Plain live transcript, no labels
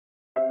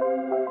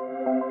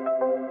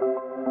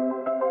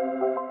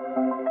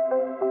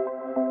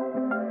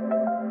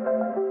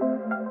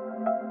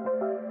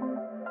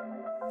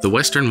The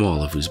western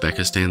wall of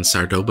Uzbekistan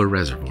Sardoba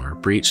Reservoir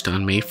breached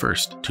on May 1,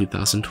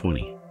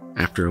 2020,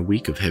 after a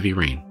week of heavy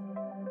rain.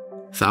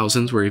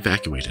 Thousands were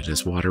evacuated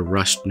as water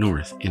rushed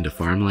north into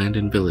farmland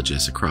and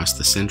villages across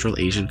the Central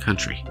Asian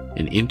country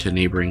and into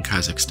neighboring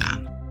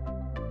Kazakhstan.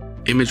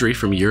 Imagery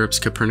from Europe's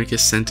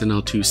Copernicus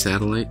Sentinel 2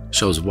 satellite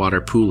shows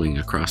water pooling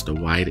across a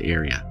wide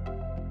area.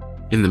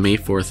 In the May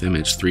 4th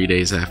image, 3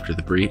 days after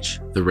the breach,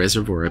 the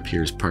reservoir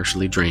appears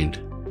partially drained.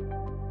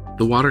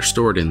 The water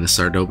stored in the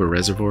Sardoba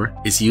Reservoir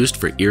is used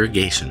for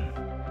irrigation.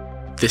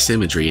 This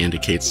imagery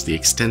indicates the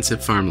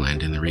extensive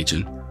farmland in the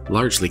region,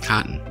 largely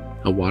cotton,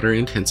 a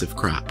water-intensive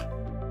crop.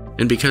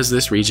 And because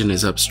this region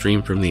is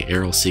upstream from the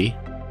Aral Sea,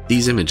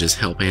 these images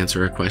help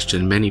answer a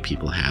question many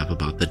people have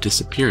about the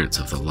disappearance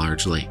of the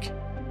large lake.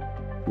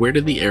 Where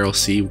did the Aral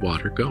Sea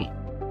water go?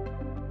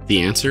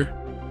 The answer?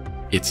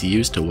 It's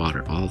used to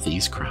water all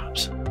these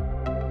crops.